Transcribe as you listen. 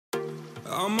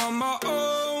I'm on my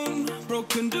own,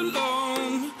 broken and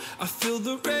alone. I feel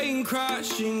the rain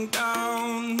crashing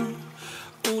down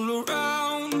all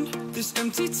around this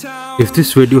empty town. If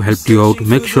this video helped you out,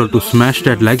 make sure to smash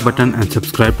that like button and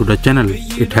subscribe to the channel.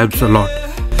 It helps a lot.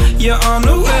 You're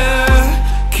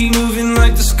unaware, keep moving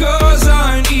like the scars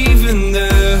aren't even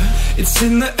there. It's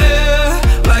in the air,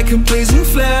 like a blazing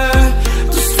flare.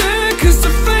 Just stare, cause the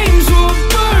flames will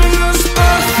burn us.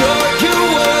 I thought you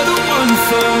were the one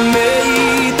for me.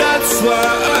 That's why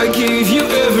I gave you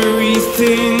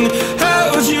everything.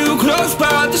 Held you close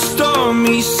by the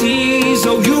stormy seas.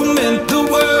 Oh, you meant the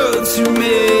world to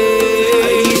me.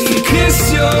 I used to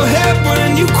kiss your head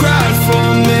when you cried for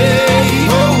me.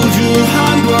 Hold your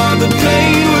hand while the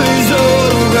pain was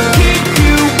over. Keep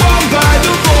you warm by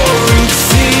the roaring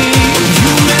sea.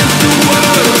 You meant the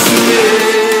world to me.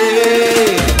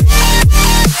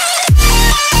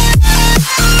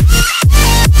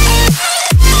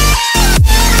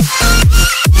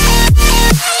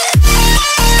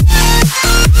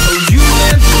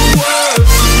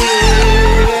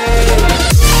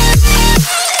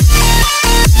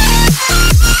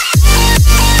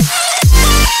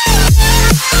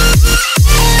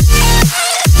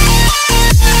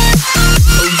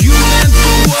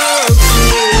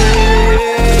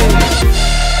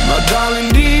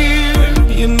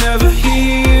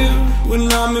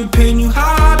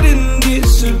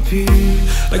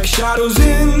 Like shadows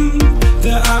in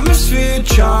the atmosphere,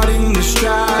 charting the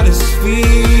stratosphere.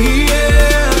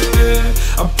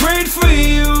 Yeah. I prayed for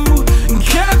you and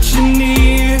kept you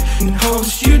near in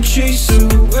hopes you'd chase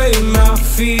away my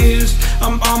fears.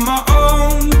 I'm on my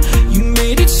own, you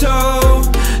made it so,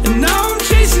 and now I'm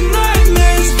chasing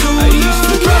nightmares too. I used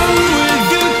to run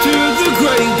with you through the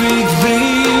great big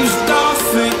leaves,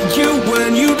 laugh at you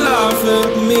when you laugh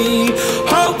at me.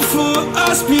 Hope for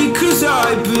us because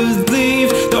I believe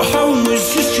the home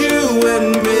was just you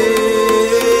and me.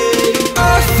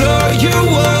 I thought you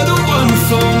were the one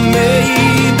for me.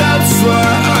 That's why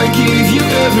I gave you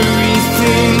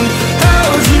everything.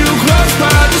 Held you close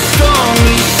by the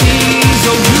stormy seas.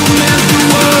 Oh, you meant the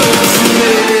world to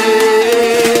me.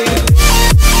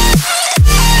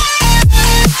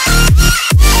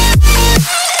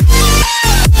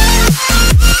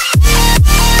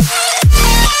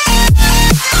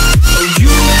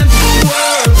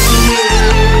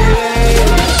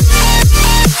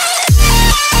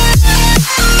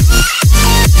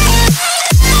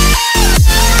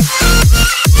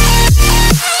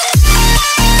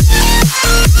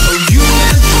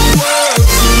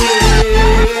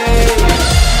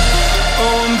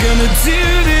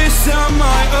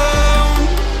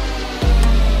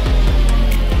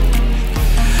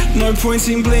 No point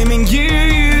in blaming you,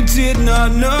 you did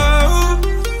not know.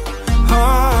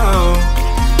 Oh.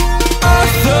 I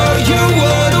thought you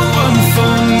were the one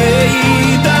for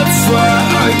me. That's why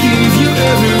I gave you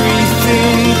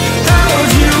everything. Held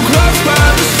you close by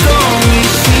the stormy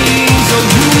seas. Oh,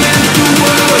 you meant the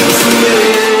world to me.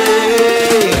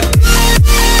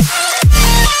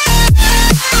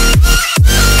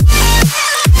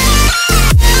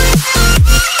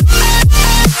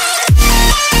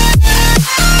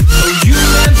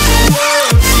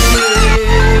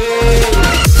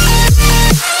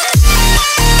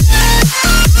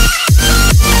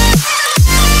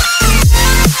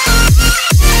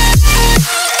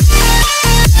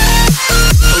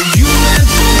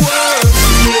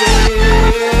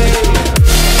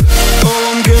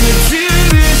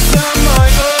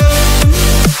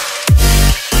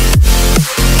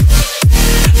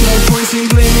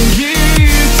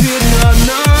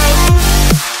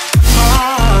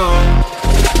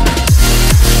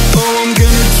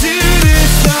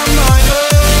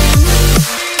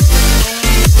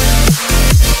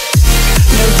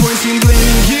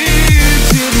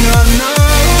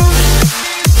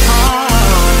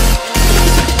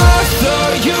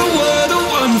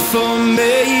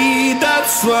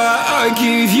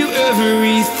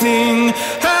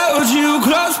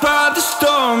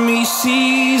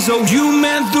 Oh, you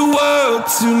meant the world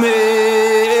to me.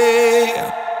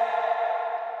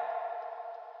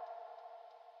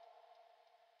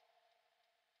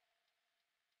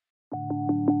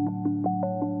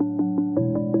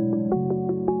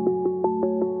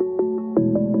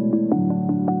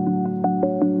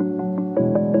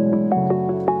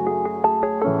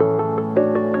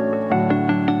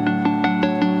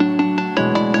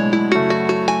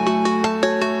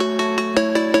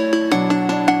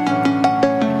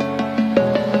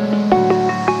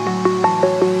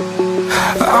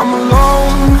 I'm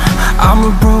alone, I'm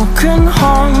a broken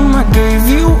home. I gave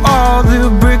you all the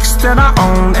bricks that I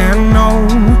own and know.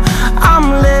 I'm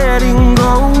letting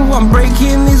go, I'm breaking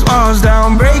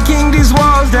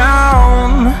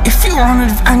want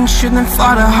adventure, then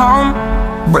fly to home.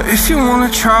 But if you wanna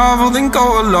travel, then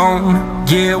go alone.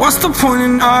 Yeah, what's the point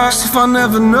in us if I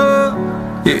never know?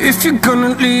 Yeah, if you're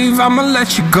gonna leave, I'ma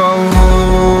let you go.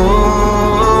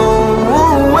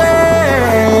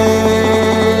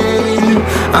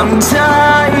 I'm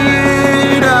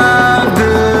tired of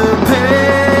the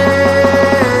pain.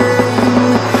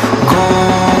 Go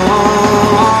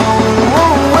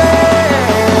away.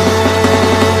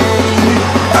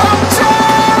 I'm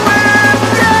tired of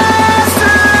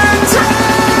yesterday.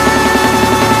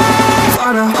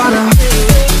 Fada, fada.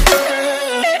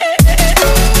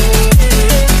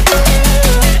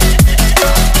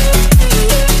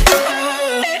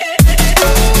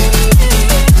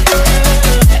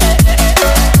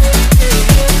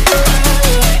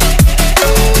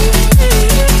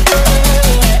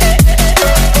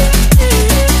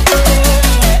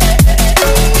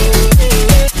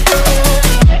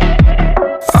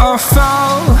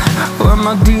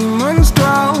 My demons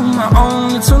dwell, my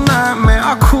own little nightmare,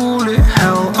 I call it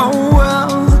hell, oh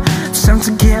well. It's time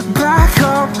to get back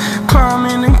up,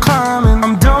 climbing and climbing.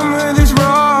 I'm done with this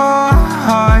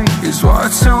ride, is what I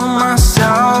tell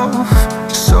myself,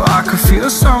 so I could feel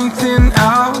something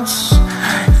else.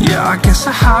 Yeah, I guess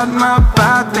I had my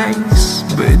bad days,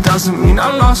 but it doesn't mean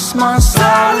I lost myself.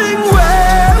 Darling,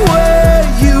 where were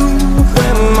you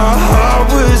when my heart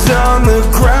was on the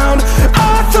ground? I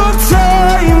thought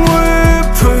time would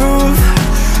prove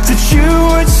that you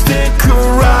would stick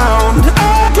around. I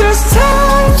guess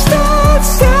time stands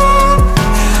still,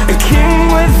 a king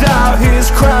without his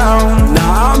crown.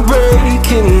 Now I'm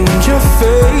breaking and you're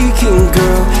faking,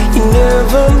 girl. You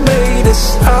never made a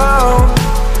sound.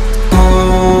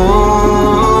 Oh,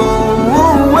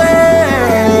 wait,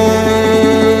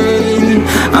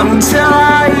 I'm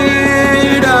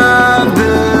tired of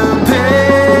the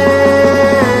pain.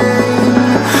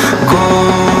 Go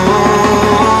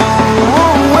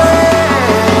away.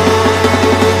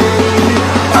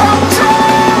 I'm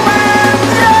tired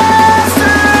of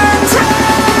yesterday.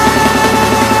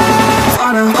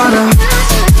 Fada, fada.